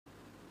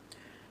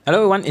Hello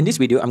everyone, in this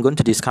video I'm going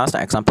to discuss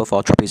the example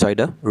for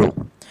trapezoidal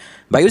rule.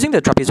 By using the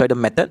trapezoidal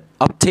method,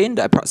 obtain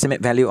the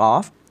approximate value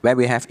of where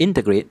we have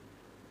integrate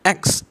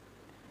x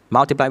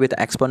multiplied with the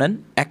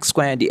exponent x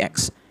squared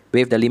dx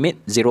with the limit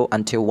 0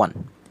 until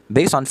 1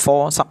 based on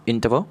 4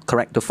 subinterval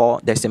correct to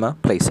 4 decimal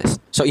places.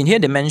 So in here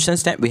they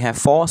mentions that we have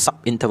 4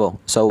 subinterval,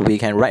 so we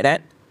can write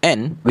that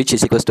n which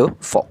is equals to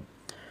 4.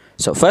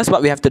 So first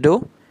what we have to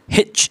do,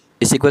 h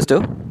is equals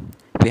to,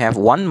 we have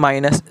 1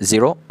 minus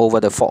 0 over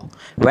the 4,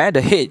 where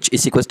the h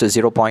is equals to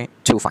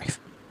 0.25.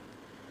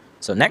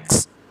 So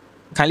next,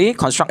 kindly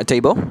construct a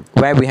table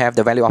where we have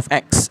the value of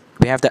x.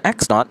 We have the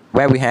x naught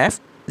where we have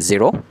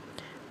 0,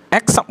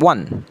 x sub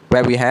 1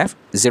 where we have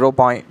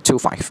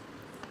 0.25,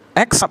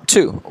 x sub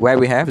 2 where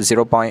we have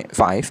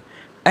 0.5,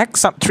 x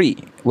sub 3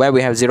 where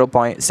we have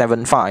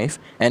 0.75,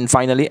 and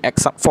finally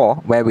x sub 4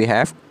 where we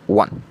have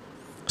 1.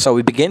 So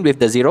we begin with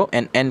the 0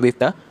 and end with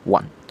the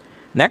 1.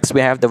 Next,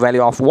 we have the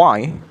value of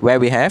y, where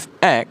we have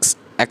x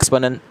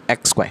exponent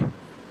x squared.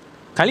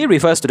 Kindly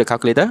refers to the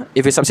calculator.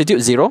 If we substitute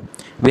 0,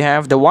 we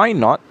have the y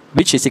naught,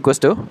 which is equals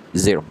to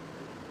 0.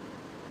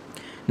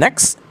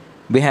 Next,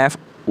 we have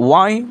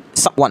y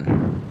sub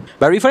 1.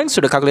 By referring to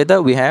the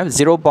calculator, we have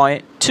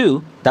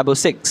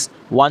 0.266,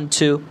 1,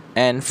 2,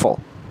 and 4.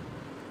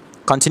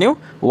 Continue,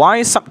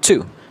 y sub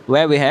 2,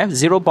 where we have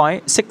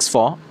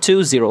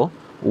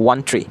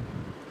 0.642013.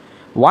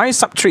 Y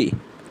sub 3,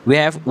 we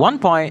have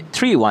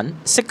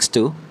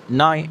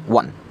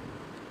 1.316291.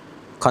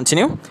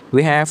 Continue,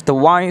 we have the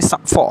y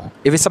sub 4.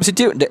 If we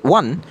substitute the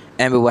 1,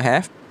 and we will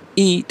have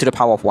e to the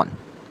power of 1.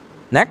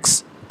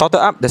 Next, total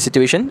up the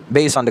situation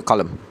based on the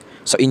column.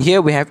 So in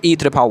here we have e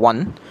to the power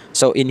 1.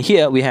 So in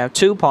here we have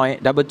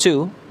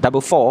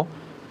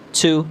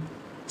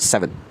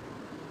 2.224427.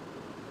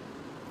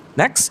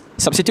 Next,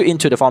 substitute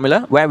into the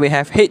formula where we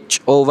have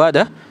h over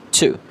the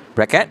 2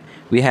 bracket.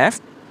 We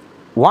have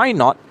y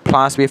naught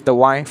plus with the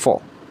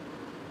y4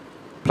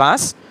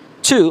 plus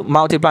 2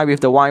 multiplied with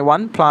the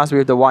y1 plus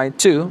with the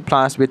y2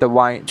 plus with the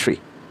y3.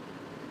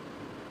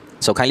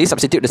 So kindly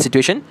substitute the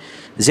situation.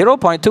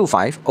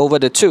 0.25 over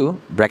the 2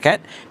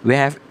 bracket, we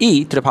have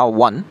e to the power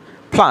 1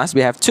 plus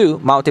we have 2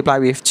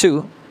 multiplied with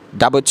 2,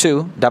 2,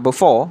 2, 4,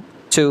 4,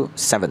 2,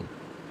 7.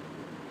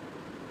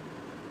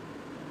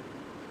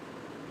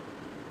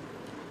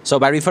 So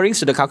by referring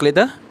to the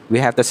calculator, we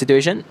have the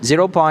situation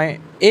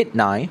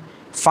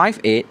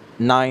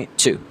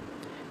 0.895892.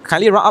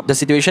 Kindly round up the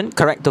situation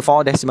correct to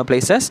 4 decimal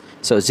places.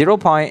 So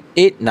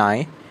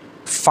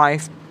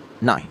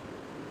 0.8959.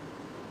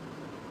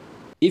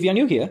 If you are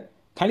new here,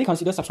 kindly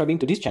consider subscribing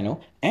to this channel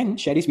and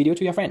share this video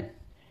to your friend.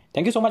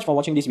 Thank you so much for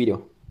watching this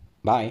video.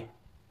 Bye.